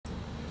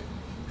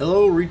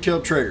Hello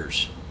retail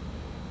traders.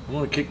 I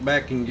want to kick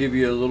back and give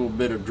you a little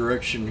bit of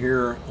direction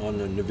here on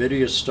the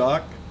NVDA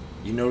stock.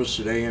 You notice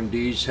that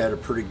AMD's had a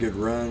pretty good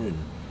run and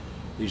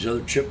these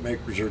other chip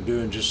makers are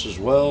doing just as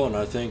well, and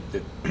I think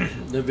that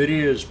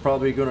NVDA is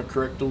probably going to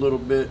correct a little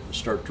bit and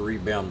start to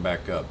rebound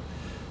back up.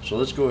 So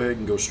let's go ahead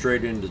and go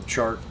straight into the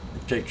chart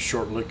and take a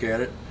short look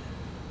at it.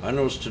 I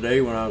noticed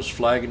today when I was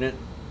flagging it,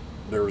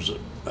 there was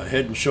a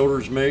head and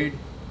shoulders made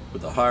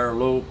with a higher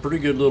low, pretty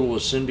good little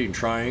ascending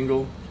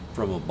triangle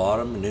from a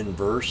bottom and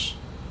inverse.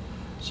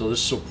 So this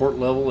support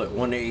level at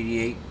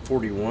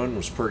 188.41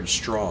 was pretty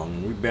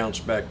strong. We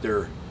bounced back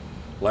there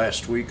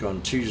last week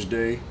on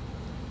Tuesday,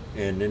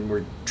 and then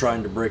we're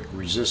trying to break a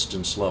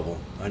resistance level.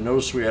 I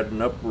noticed we had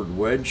an upward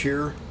wedge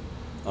here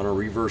on a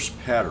reverse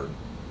pattern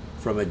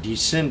from a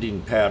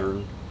descending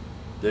pattern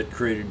that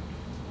created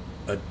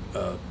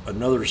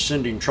another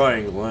ascending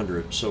triangle under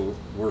it. So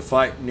we're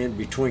fighting in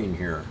between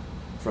here.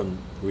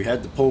 We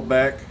had the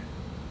pullback,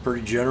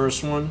 pretty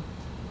generous one,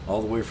 all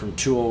the way from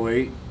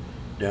 208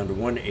 down to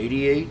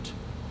 188.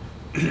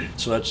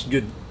 So that's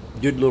good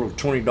little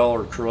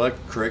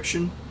 $20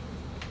 correction.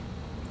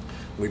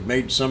 We've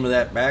made some of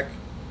that back,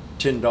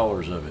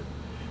 $10 of it.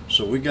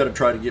 So we got to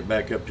try to get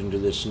back up into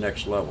this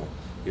next level.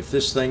 If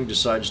this thing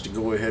decides to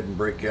go ahead and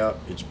break out,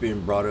 it's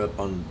being brought up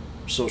on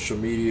social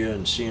media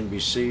and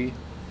CNBC.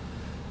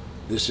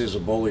 This is a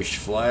bullish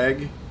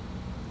flag,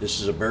 this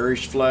is a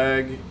bearish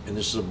flag, and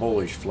this is a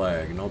bullish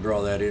flag, and I'll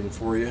draw that in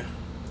for you.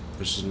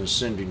 This is an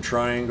ascending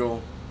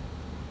triangle,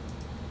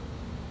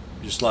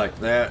 just like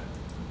that,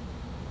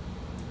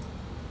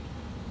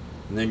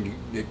 and then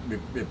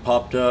it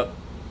popped up,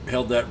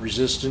 held that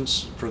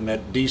resistance from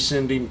that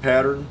descending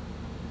pattern,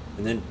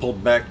 and then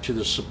pulled back to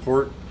the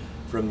support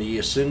from the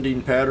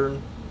ascending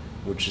pattern,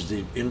 which is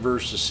the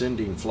inverse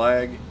ascending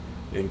flag,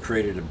 and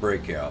created a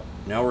breakout.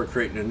 Now we're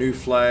creating a new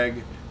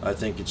flag. I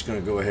think it's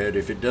going to go ahead,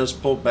 if it does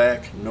pull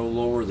back no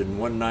lower than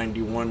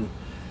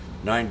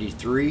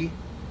 191.93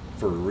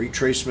 for a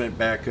retracement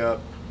back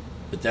up,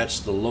 but that's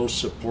the low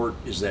support,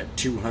 is that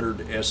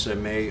 200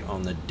 SMA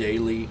on the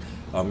daily,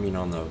 on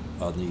the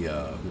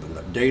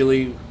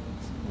daily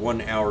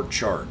 1 hour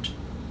chart.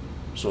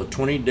 So a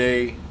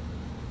 20-day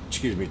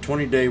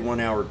 1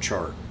 hour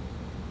chart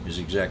is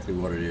exactly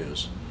what it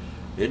is.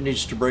 It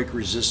needs to break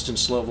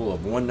resistance level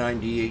of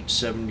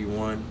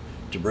 198.71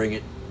 to bring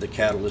it, the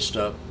catalyst,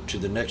 up to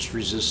the next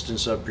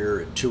resistance up here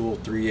at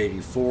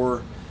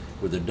 203.84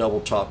 with a double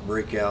top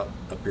breakout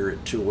up here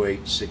at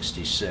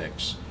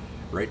 208.66.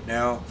 Right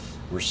now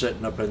we're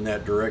setting up in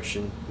that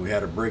direction. We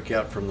had a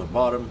breakout from the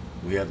bottom.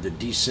 We have the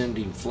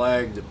descending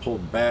flag that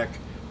pulled back,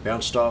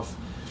 bounced off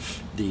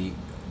the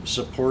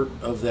support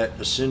of that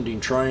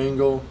ascending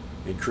triangle,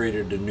 and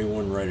created a new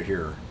one right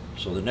here.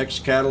 So the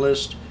next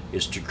catalyst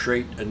is to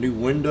create a new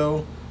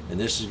window, and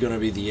this is going to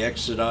be the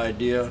exit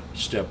idea,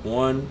 step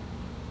 1,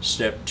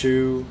 step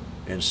 2,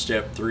 and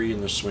step 3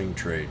 in the swing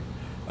trade.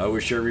 I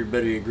wish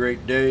everybody a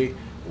great day.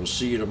 We'll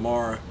see you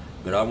tomorrow,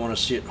 but I want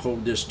to see it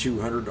hold this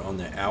 200 on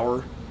the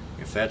hour.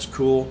 If that's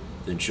cool,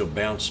 then she'll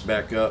bounce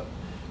back up,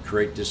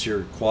 create this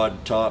here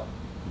quad top,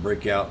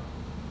 break out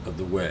of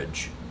the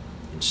wedge.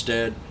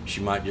 Instead,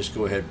 she might just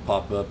go ahead and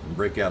pop up and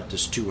break out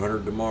this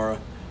 200 tomorrow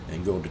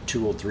and go to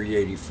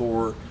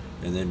 203.84,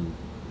 and then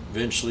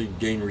eventually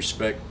gain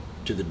respect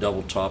to the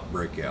double top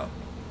breakout.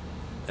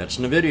 That's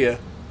NVDA.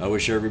 I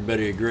wish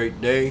everybody a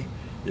great day.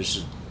 This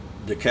is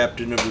the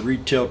captain of the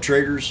retail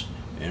traders,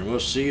 and we'll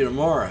see you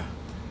tomorrow.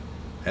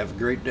 Have a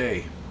great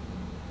day.